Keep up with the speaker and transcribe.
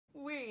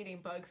eating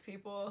bugs,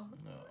 people.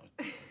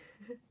 No.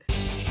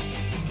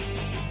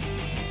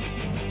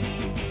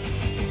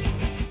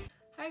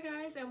 Hi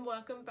guys, and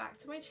welcome back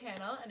to my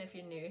channel. And if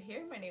you're new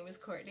here, my name is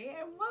Courtney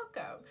and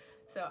welcome.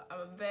 So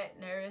I'm a bit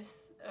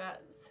nervous about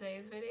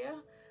today's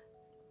video,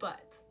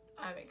 but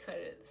I'm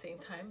excited at the same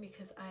time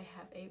because I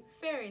have a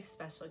very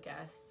special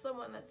guest,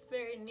 someone that's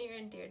very near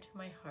and dear to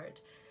my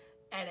heart,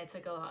 and it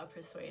took a lot of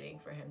persuading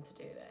for him to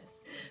do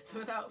this. So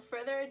without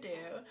further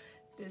ado,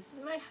 this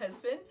is my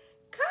husband,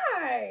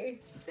 Kai.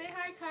 Say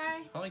hi,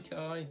 Kai. Hi,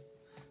 Kai.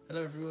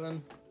 Hello,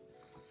 everyone.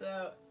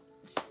 So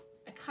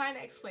I kind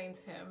of explained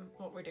to him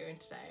what we're doing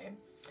today,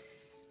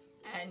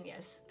 and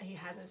yes, he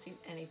hasn't seen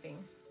anything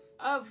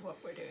of what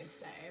we're doing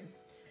today.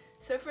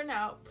 So for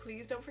now,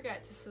 please don't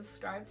forget to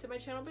subscribe to my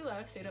channel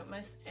below so you don't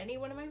miss any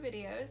one of my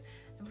videos,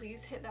 and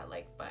please hit that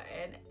like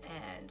button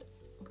and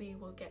we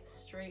will get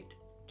straight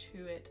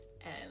to it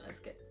and let's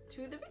get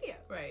to the video.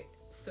 Right,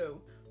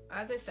 so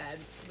as I said,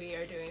 we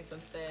are doing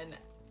something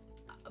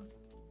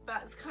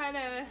that's kind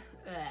of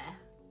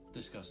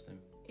Disgusting.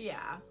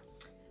 yeah.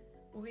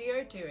 We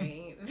are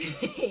doing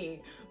the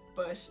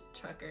bush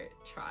trucker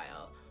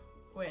trial.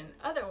 Or in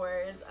other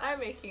words, I'm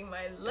making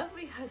my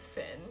lovely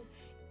husband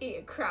eat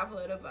a crap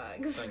load of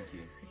bugs. Thank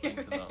you.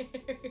 Thanks a lot.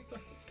 You're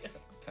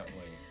Can't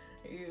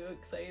wait. Are you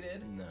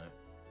excited? No,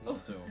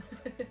 not at all.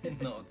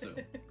 Not at all.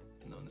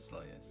 Not in the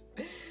slightest.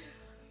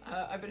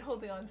 I've been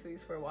holding on to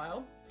these for a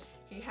while.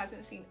 He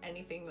hasn't seen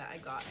anything that I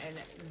got in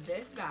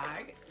this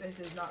bag. This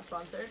is not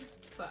sponsored,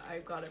 but I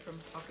got it from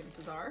Hawkins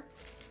Bazaar.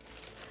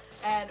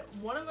 And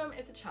one of them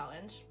is a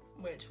challenge,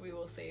 which we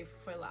will save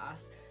for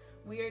last.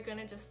 We are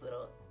gonna just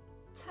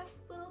test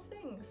little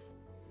things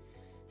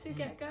to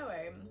get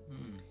going.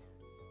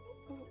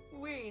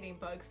 We're eating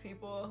bugs,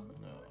 people.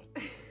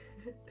 No.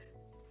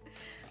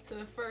 So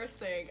the first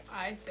thing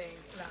I think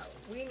that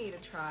we need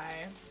to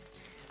try,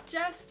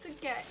 just to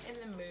get in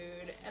the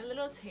mood, a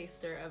little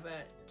taster of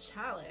a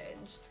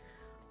challenge,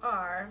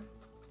 are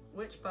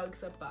which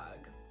bug's a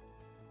bug.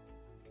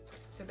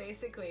 So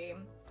basically,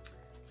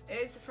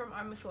 it's from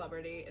I'm a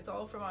Celebrity. It's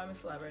all from I'm a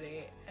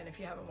Celebrity, and if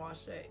you haven't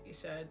watched it, you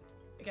should.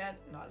 Again,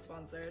 not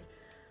sponsored.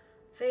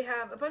 They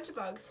have a bunch of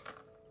bugs,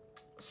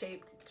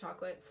 shaped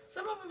chocolates.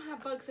 Some of them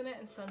have bugs in it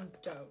and some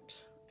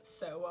don't.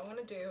 So what I'm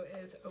gonna do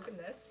is open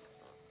this,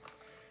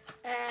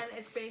 and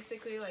it's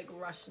basically like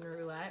Russian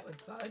roulette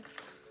with bugs.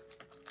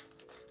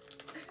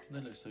 They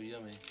look so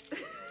yummy.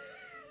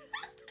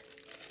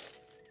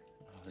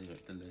 Oh, they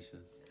look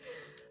delicious.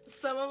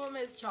 Some of them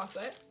is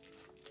chocolate.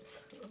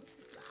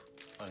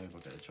 I hope I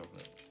get a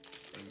chocolate.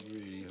 I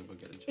really hope I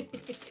get a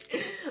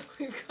chocolate.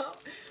 We've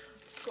got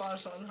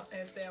Squash on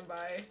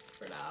standby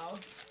for now.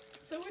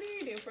 So what do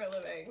you do for a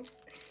living?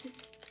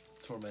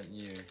 Torment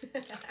you.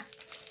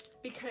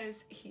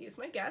 Because he is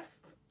my guest,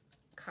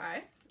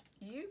 Kai,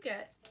 you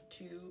get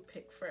to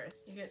pick first.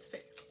 You get to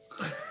pick.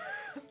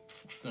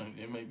 Don't,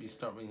 it made me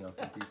start me off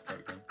if we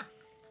start then.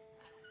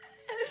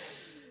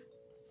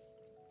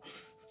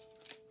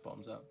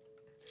 Bottoms up.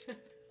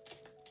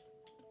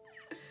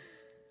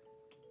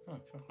 Oh,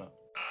 chocolate.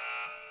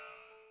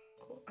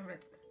 Oh, I was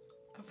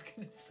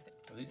gonna say.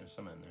 I think there's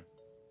some in there.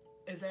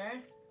 Is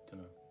there?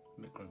 Don't know.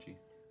 A bit crunchy.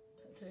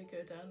 Did it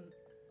go down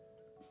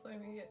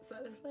slimy yet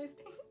satisfying?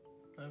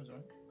 That was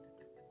alright.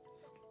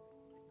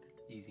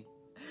 Easy.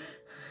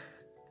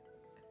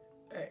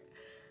 Alright.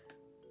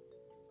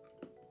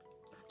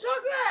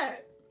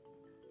 Chocolate!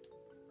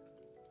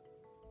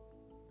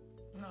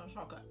 No,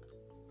 chocolate.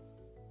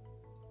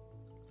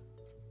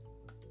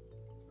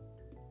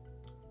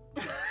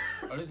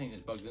 I don't think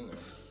there's bugs in there.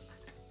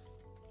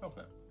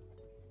 Chocolate.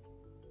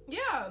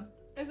 Yeah!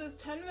 It says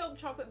 10 milk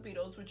chocolate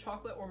beetles with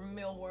chocolate or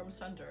mealworm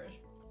centers.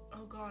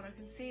 Oh god, I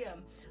can see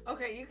them.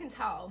 Okay, you can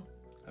tell.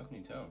 How can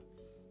you tell?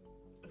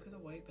 Look at the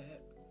white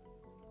bit.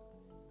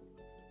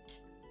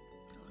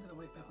 Look at the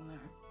white bit on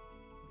there.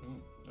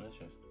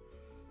 Delicious.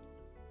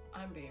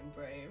 I'm being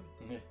brave.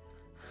 Yeah.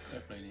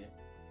 Fair play to you.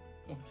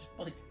 Go on, just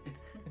bite it.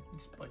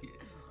 Just bite it.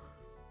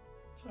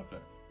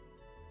 Chocolate.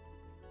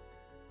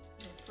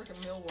 There's a freaking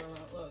mealworm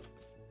out, look.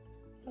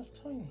 That's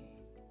tiny.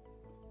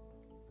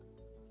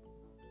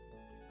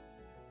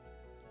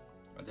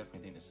 I definitely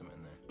think there's something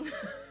in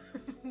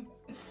there.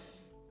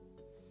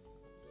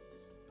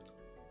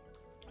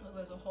 Look,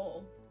 there's a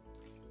hole.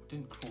 It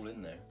didn't crawl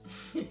in there.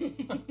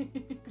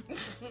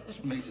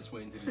 Just made its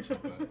way into the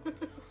chocolate.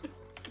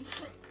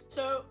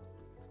 So,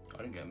 I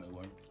didn't get a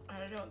mealworm.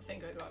 I don't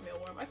think I got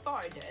mealworm. I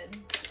thought I did.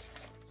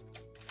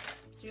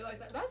 Do you like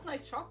that? That's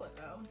nice chocolate,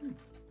 though.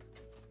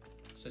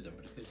 Said them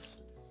for the kids.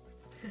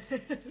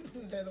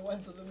 They're the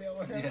ones with the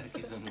mealworm. Yeah,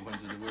 give them the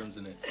ones with the worms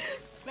in it.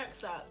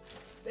 Next up,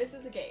 this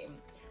is a game.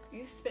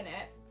 You spin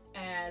it,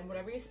 and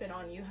whatever you spin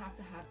on, you have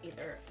to have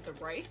either the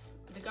rice,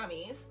 the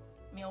gummies,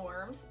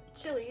 mealworms,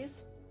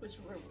 chilies, which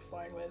we're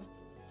fine with,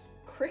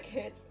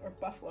 crickets, or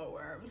buffalo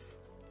worms.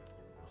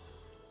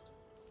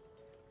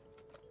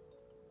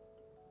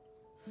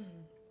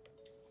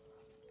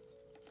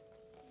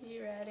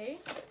 You ready?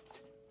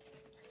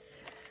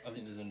 I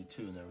think there's only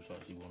two in there which I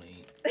actually want to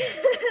eat.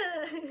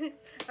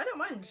 I don't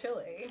mind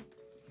chili.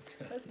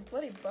 That's the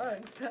bloody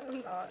bugs that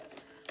I'm not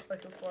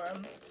looking for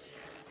them.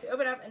 So you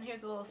open up, and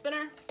here's the little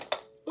spinner.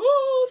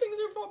 Oh, things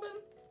are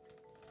flopping.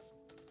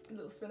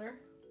 Little spinner.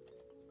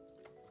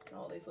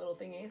 All these little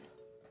thingies.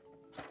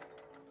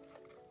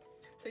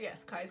 So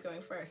yes, Kai's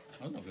going first.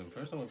 I'm not going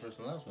first. I went first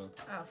on the last one.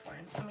 Oh,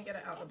 fine. Let me get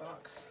it out of the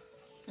box.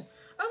 Oh,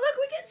 look,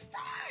 we get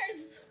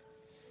stars!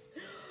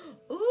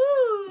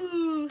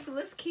 Ooh, so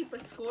let's keep a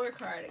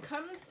scorecard.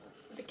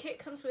 The kit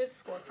comes with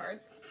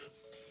scorecards.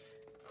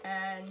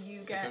 And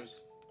you get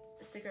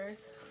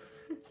stickers.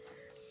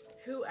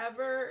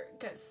 Whoever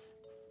gets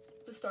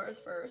the stars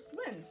first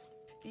wins.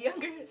 The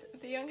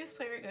youngest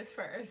player goes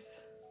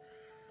first.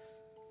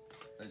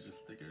 There's just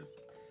stickers.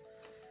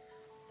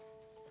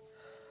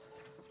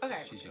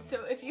 Okay, She's young.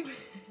 so if you...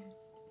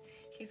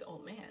 He's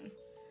old man.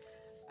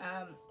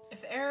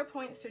 If the arrow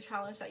points to a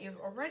challenge that you've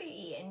already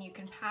eaten, you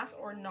can pass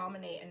or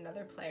nominate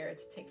another player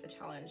to take the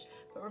challenge.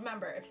 But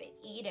remember, if they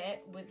eat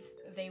it,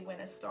 they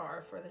win a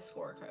star for the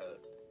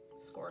scorecard.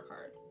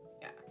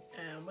 Yeah.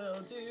 And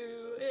we'll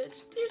do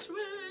it this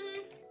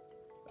way.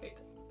 Wait,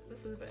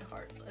 this is a bit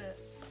hard.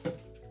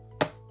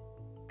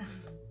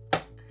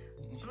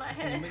 I'm not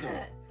hitting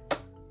it.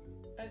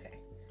 Okay.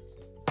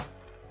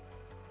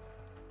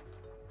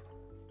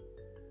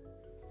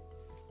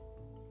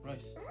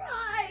 Rice.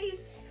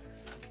 Rice!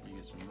 You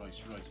get some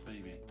rice,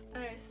 baby.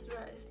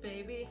 Rice,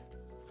 baby.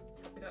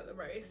 So we got the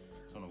rice.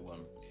 It's on a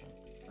 1.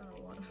 It's on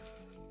a 1.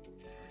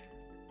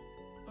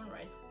 One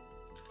rice.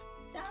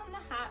 Down the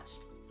hatch.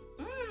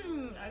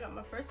 I got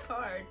my first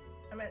card.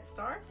 I meant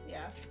star?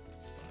 Yeah.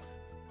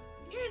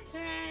 Your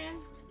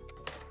turn.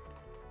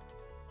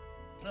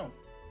 No.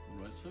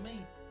 Rice for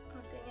me.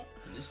 Oh, dang it.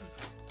 Delicious.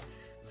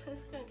 This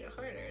is gonna get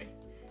harder.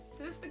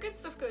 Because if the good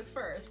stuff goes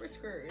first, we're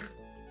screwed.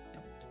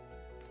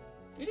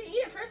 You didn't eat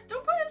it first?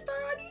 Don't put a star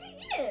on, you didn't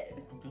eat it!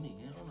 I'm gonna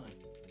eat it, aren't I?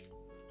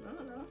 I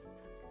don't know.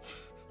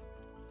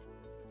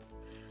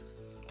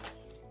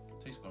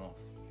 Taste gone off.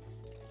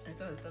 It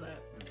does, doesn't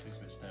it? It tastes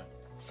a bit stale.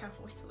 Can't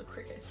wait till the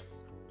crickets.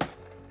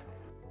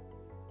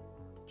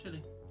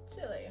 Chili.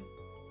 Chili.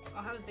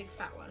 I'll have a big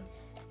fat one.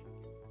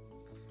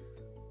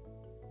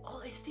 Oh,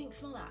 they stink.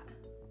 Smell that.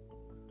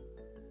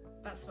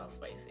 That smells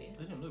spicy.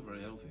 They don't look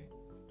very healthy.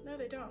 No,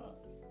 they don't.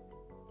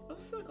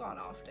 What's the gone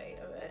off date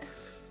of it?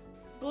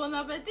 Buon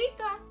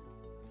appetito!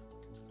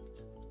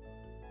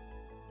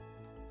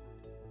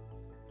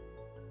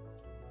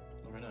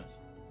 Not very nice.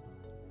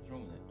 What's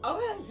wrong with it? Oh,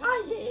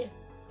 yeah,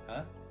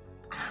 Huh?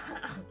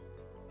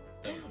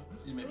 Don't.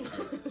 You make me go.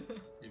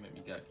 You make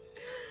me go.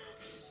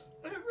 It's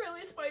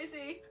really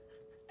spicy.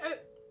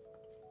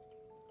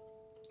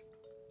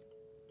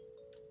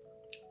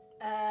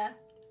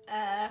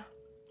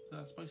 So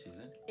that's spicy, is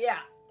it? Yeah,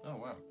 Oh,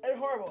 wow. it's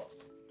horrible.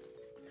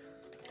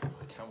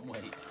 I can't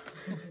wait.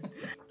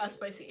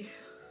 Spicy.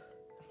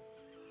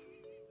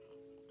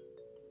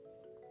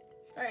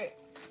 Alright.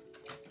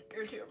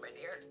 Your turn, my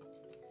dear.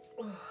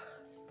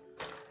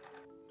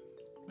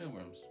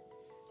 Mealworms.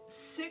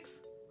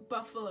 6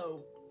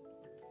 buffalo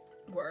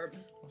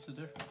worms. What's the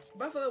difference?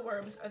 Buffalo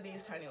worms are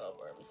these tiny little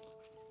worms.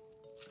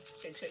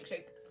 Shake, shake,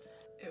 shake.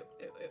 Ew,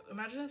 ew, ew.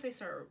 Imagine if they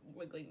start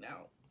wiggling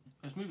now.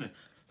 It's moving.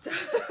 I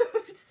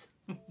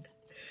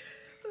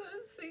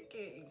was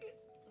thinking.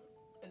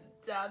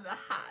 It's down the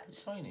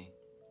It's hatch. tiny.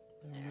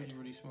 They're really,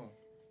 really small.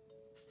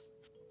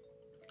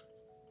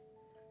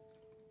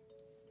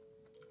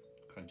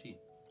 Crunchy.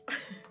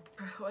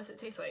 What does it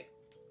taste like?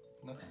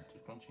 Nothing,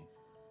 just crunchy.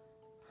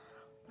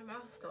 My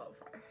mouth's still on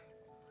fire.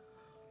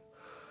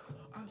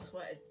 I'm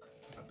sweating.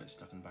 A bit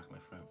stuck in the back of my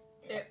throat.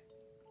 Ew.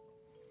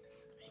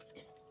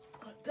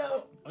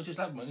 Don't. I just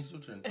had mine, it's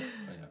your turn. Oh,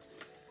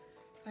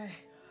 yeah. Hey.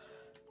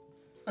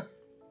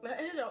 But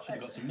I don't. Should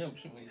have got some milk,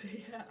 shouldn't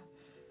we? Yeah.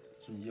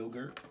 Some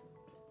yogurt.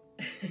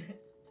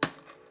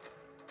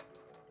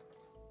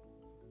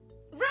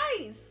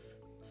 Rice!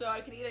 So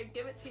I could either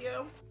give it to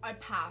you, I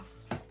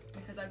pass,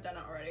 because I've done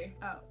it already.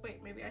 Oh,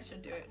 wait, maybe I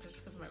should do it just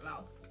because of my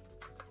mouth.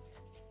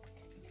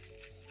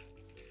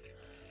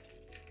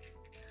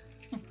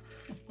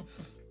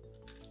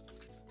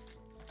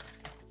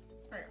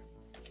 There.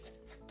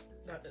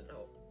 That didn't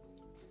help.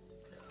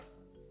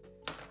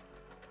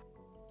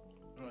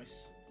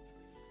 Rice.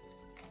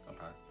 I'll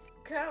pass.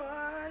 Come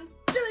on!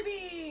 Chili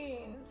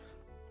beans!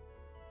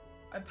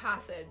 I'm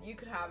passing. You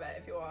could have it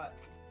if you want.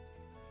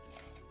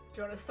 Do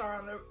you want a star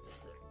on the...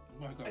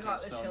 Well, I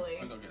got the chili.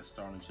 I gotta get a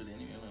star on the chili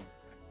anyway, no? I'm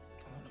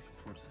not looking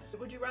forward to this.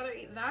 Would you rather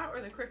eat that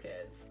or the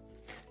crickets?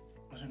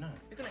 I don't know.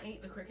 You're gonna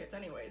eat the crickets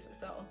anyways, but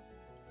still.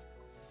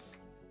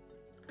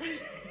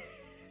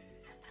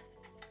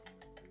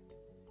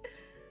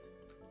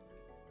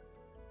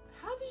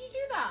 How did you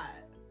do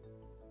that?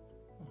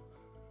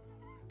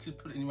 Just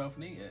put it in your mouth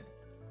and eat it.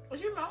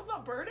 Was your mouth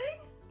not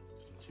burning?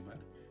 It's not too bad.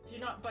 Do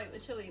you not bite the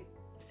chili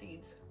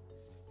seeds?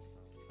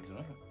 I don't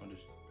know. I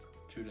just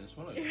chewed it and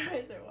swallowed Your it.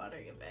 eyes are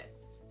watering a bit.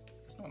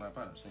 It's not that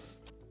bad, actually.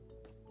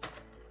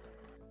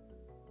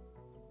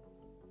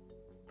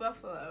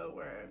 Buffalo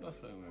worms.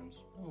 Buffalo worms.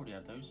 I already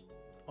had those.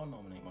 I'll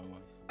nominate my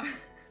wife.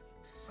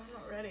 I'm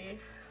not ready.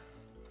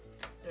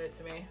 Do it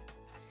to me.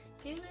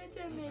 Give it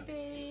to me,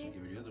 baby.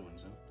 Give her the other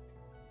ones, huh?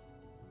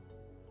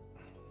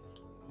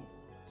 Oh,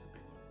 that's a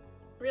big one.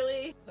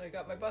 Really? I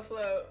got my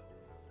buffalo.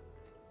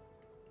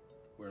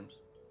 Worms.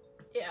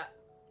 Yeah.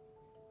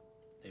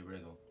 They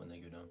wriggle when they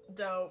go down.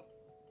 Don't.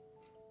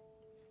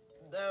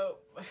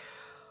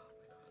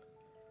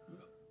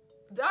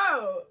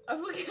 Don't.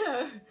 I'm looking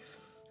at.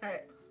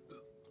 Alright.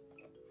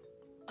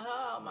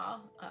 Oh, Ma.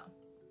 Oh.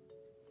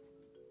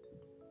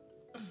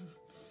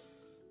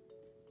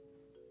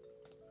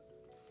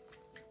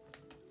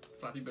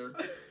 Flappy Bird.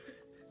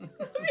 You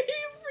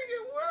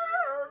freaking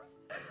worm!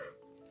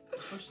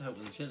 It's supposed to help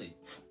with the chili.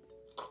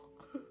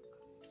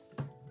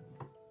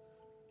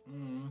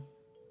 Mmm.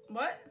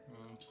 What?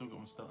 Still got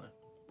one starter.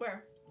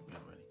 Where?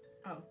 Not ready.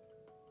 Oh.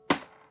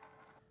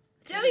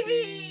 Jelly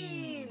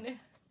bean!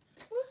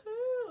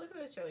 Woohoo! Look at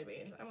those jelly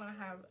beans. I'm gonna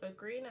have a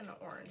green and an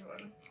orange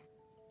one.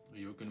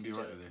 You're going to be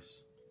right with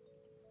this.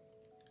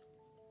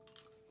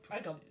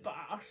 Like a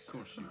boss. Of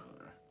course you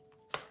are.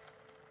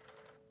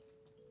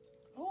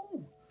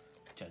 Oh!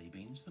 Jelly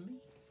beans for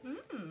me.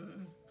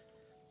 Mmm.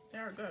 They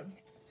are good.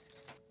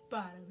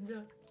 Bottoms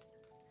up.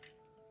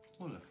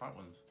 Oh, the fat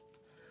ones.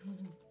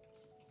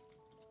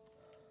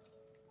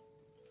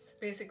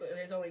 Basically,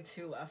 there's only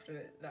 2 left in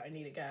it that I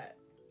need to get.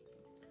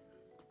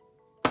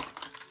 I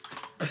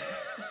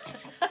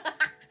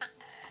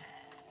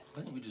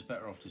think we're just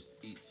better off just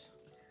eat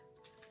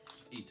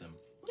them.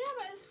 Yeah,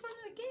 but it's fun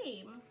of the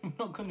game. I'm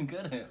not gonna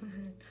get it.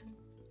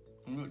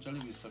 I've got jelly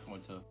beans stuck on my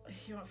toe.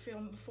 You want to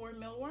feel 4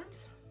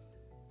 mealworms?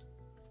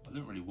 I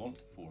don't really want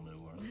 4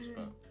 mealworms,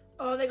 but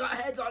Oh, they got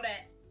heads on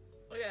it.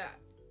 Look at that.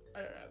 I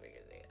don't know if you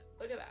can see it.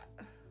 Look at that.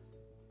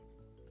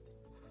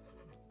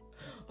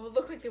 Oh, it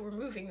looked like they were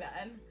moving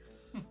then.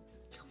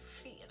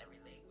 Feet and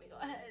everything. They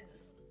got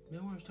heads.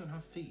 mealworms don't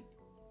have feet.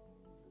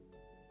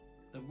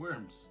 They're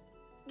worms.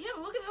 Yeah,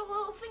 but look at the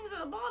little things at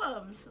the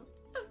bottoms.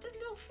 Look, they're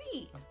little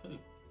feet. That's poop.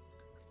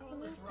 That one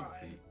looks Got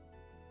rotten. feet.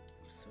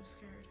 I'm so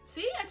scared.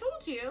 See, I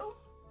told you.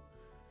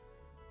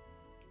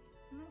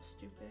 I'm not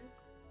stupid.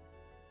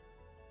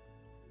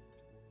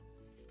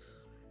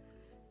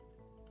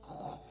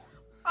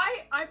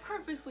 I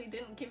purposely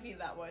didn't give you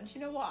that one. Do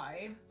you know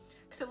why?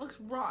 Because it looks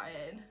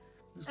rotten.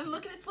 And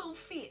look at its little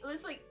feet.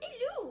 It's like,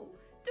 hello,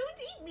 don't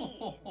eat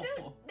me.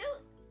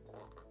 Don't.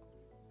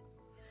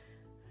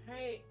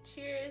 Alright,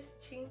 cheers.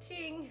 Ching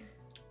ching.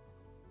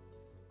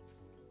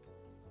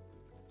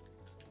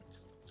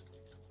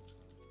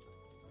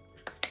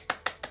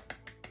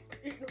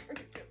 You're gonna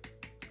freaking do.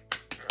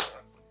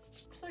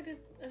 It's like a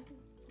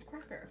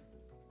cracker.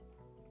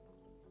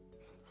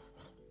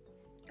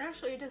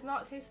 Actually, it does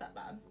not taste that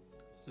bad.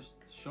 It's just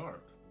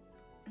sharp.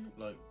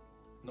 Like,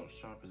 not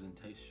sharp as in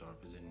taste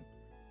sharp, as in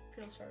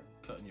Feels sharp.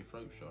 cutting your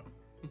throat sharp.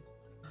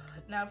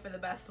 Now for the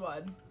best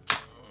one.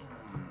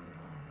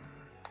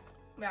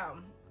 Now,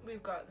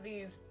 we've got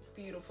these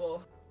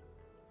beautiful.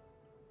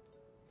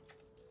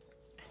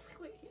 It's like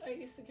what I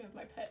used to give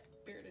my pet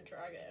bearded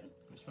dragon.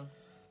 This one?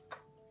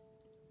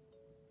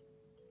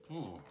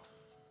 Ooh.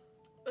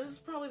 This is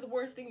probably the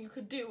worst thing you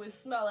could do is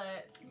smell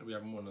it. We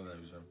having one of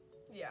those then.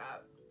 Yeah.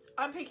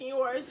 I'm picking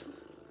yours.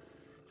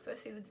 Because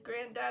I see the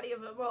granddaddy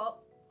of it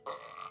all.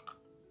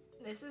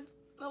 This is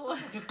the one.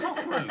 Like a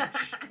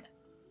cockroach!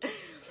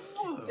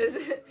 Whoa. This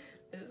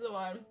is the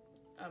one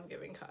I'm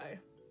giving Kai.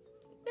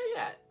 Look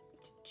at that.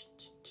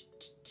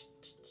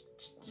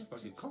 It's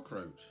like a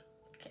cockroach.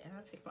 Okay,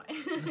 I'll pick mine.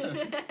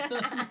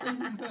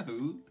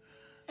 No.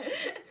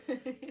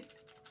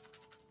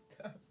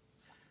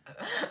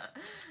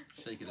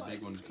 Shake it, the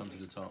big ones come to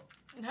the top.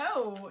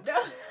 No, this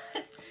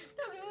is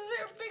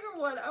their bigger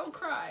one. I will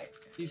cry.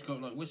 He's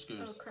got like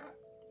whiskers. Oh crap.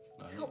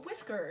 No, He's got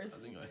whiskers. I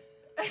think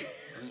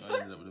I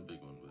ended up with a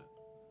big one, but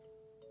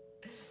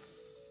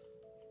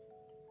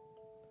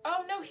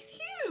Oh no, he's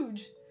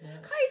huge. yeah.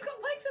 Kai, he's got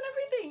legs and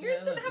everything. Yours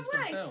Yeah, didn't look,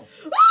 have he's got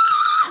legs. a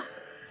Ah!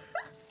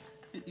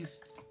 He's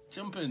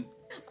jumping.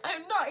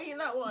 I'm not eating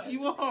that one.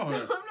 You are. No,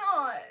 I'm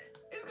not.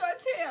 It's got a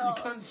tail.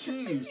 You can't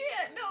choose.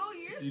 Yeah, no,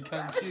 yours You doesn't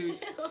can't have a choose.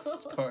 tail.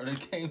 It's part of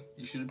the game.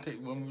 You should have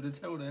picked one with a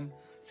tail then.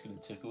 It's going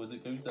to tickle as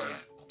it goes down.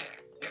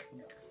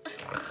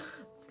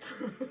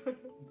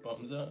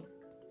 Bottoms up.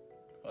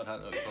 Oh,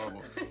 that looks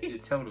horrible. His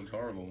tail looks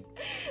horrible.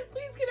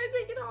 Please, can I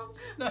take it off?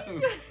 No.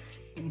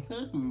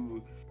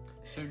 No.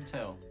 Show the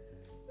tail.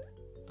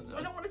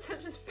 I don't want to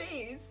touch his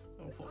face.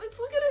 Oh, what? Let's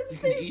look at his You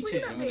face. can eat Look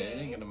it at in a minute. It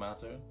me. ain't going to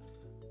matter.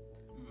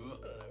 You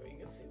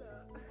can see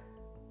that.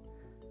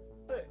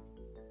 But,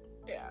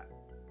 yeah.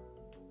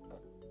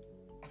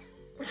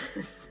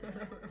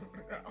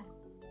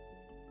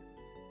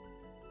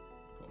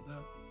 Bottoms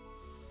up.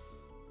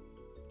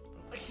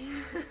 I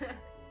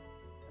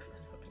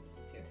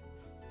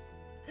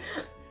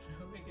don't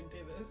know if we can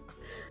do this.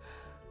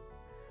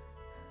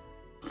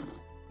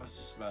 That's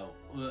the smell.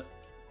 Ugh.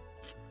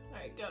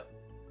 Alright, go.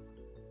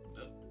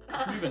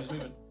 It's moving, it's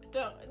moving.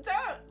 Don't.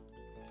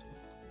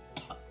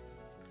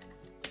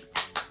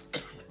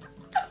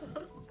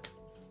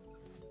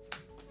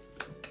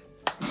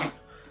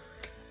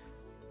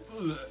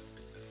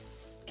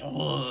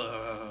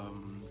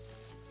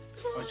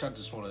 I tried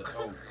to swallow it.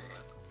 Oh.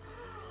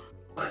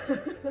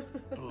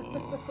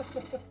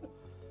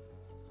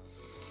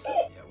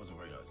 Yeah, it wasn't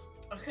very nice.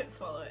 I couldn't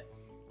swallow it.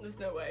 There's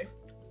no way.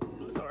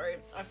 I'm sorry.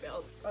 I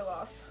failed. I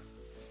lost.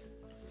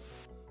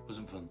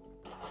 Wasn't fun.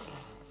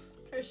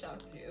 Fair shout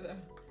to you though.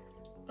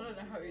 I don't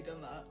know how you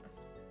done that.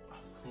 I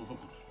wonder if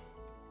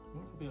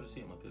I'll be able to see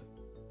it in my poo.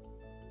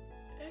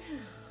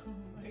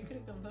 Are you gonna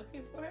go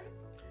looking for it?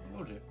 I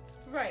will do.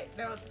 Right,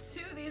 now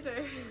 2 of these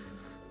are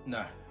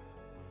No.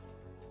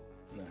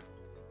 No.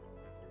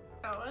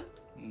 that one.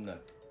 No.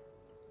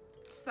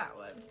 It's that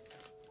one.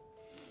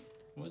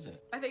 What is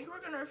it? I think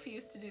we're gonna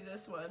refuse to do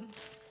this one.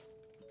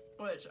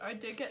 Which I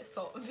did get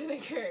salt and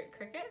vinegar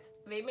crickets.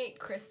 They make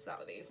crisps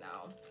out of these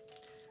now.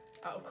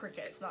 Out of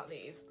crickets, not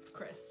these.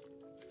 Crisps.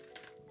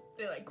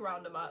 They like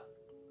ground them up.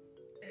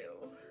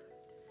 Ew.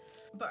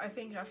 But I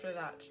think after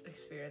that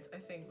experience, I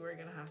think we're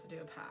gonna have to do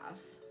a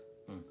pass.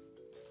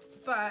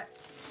 But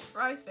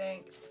I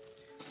think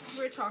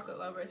we're chocolate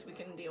lovers, we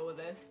can deal with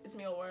this. It's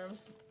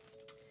mealworms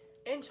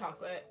in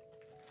chocolate.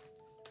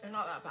 They're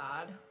not that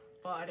bad.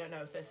 Well, I don't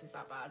know if this is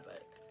that bad,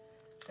 but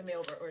the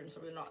mealworms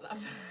are not that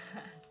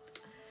bad.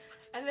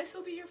 And this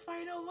will be your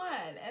final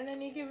one. And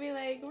then you can be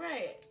like,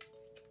 right,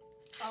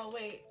 I'll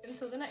wait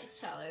until the next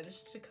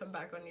challenge to come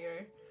back on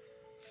your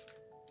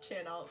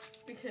channel,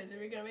 because if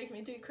you're gonna make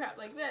me do crap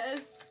like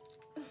this,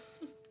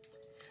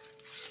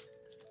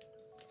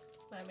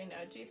 let me know.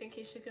 Do you think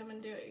he should come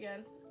and do it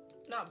again?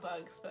 Not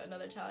bugs, but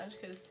another challenge,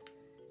 because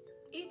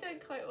he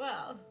did quite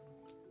well.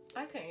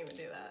 I couldn't even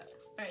do that.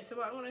 Alright, so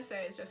what I want to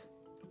say is just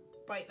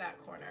bite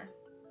that corner.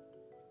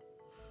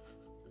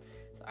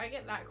 So I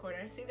get that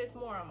corner. See, there's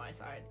more on my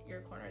side.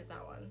 Your corner is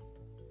that one.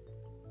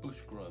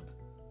 Bush grub.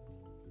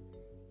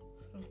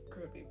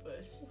 Grubby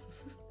bush.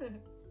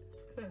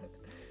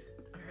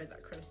 I heard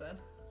that Chris said.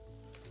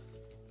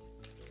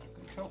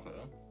 Chocolate,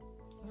 huh?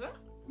 Is that?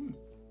 Hmm.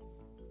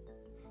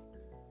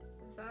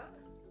 That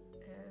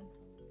and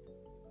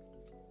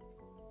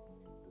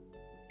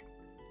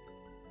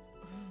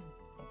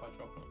Hot by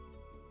chocolate.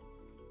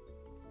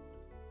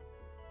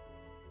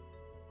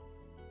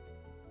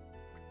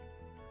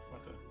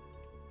 Like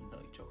a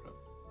nutty chocolate.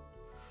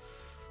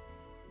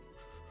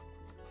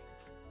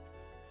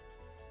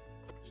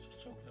 It's just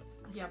chocolate.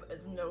 yeah, but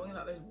it's knowing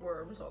that there's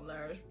worms on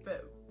there is a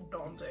bit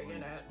daunting, That's why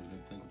isn't it? we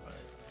don't think about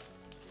it.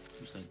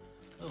 I'm saying,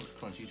 oh, it's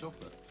crunchy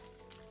chocolate.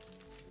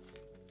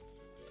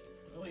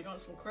 Well, you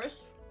want some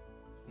crisp?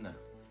 No.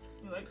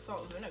 You like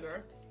salt and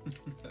vinegar?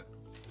 No.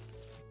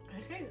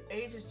 It takes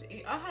ages to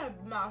eat. I had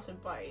a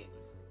massive bite.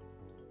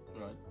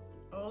 Right.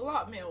 A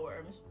lot of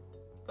mealworms,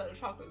 but the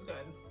chocolate's good.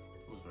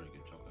 It was very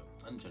good chocolate.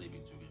 And jelly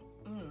beans were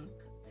good.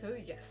 So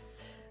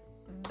yes,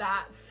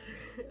 that's.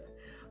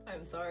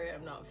 I'm sorry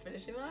I'm not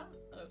finishing that.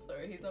 I'm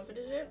sorry he's not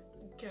finishing it.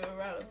 Give a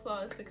round of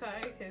applause to Kai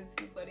because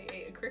he bloody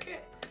ate a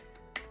cricket.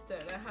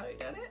 Don't know how he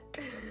done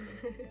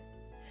it.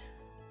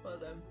 Well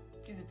done.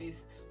 He's a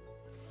beast.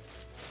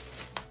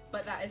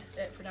 But that is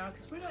it for now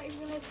because we're not even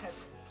gonna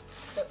attempt.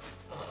 So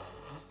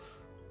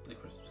The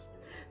crisps.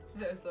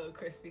 those little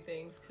crispy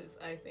things, because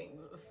I think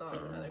the thought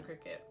of another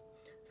cricket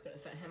is gonna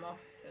set him off.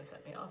 It's gonna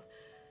set me off.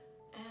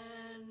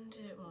 And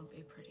it won't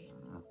be pretty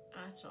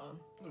at all.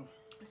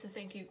 So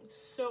thank you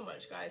so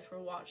much, guys, for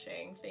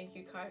watching. Thank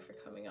you, Kai, for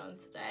coming on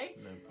today.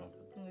 No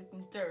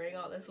problem. During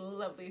all this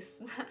lovely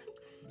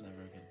snacks.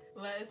 Never again.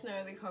 Let us know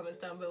in the comments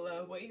down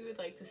below what you would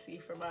like to see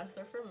from us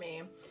or from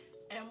me,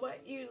 and what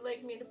you'd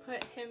like me to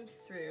put him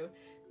through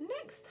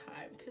next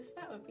time, because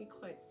that would be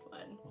quite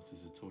fun. What's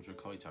this, a Torture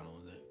Kai channel,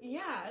 is it?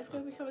 Yeah, it's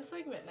going to become a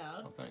segment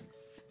now. Oh, thanks.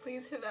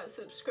 Please hit that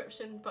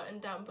subscription button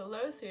down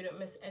below so you don't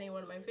miss any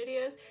one of my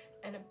videos,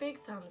 and a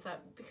big thumbs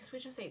up because we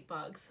just ate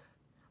bugs.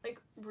 Like,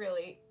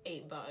 really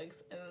ate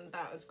bugs, and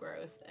that was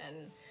gross,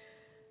 and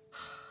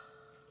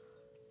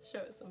show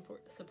us some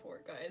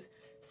support, guys.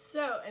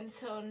 So,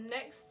 until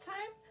next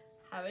time,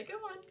 have a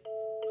good one.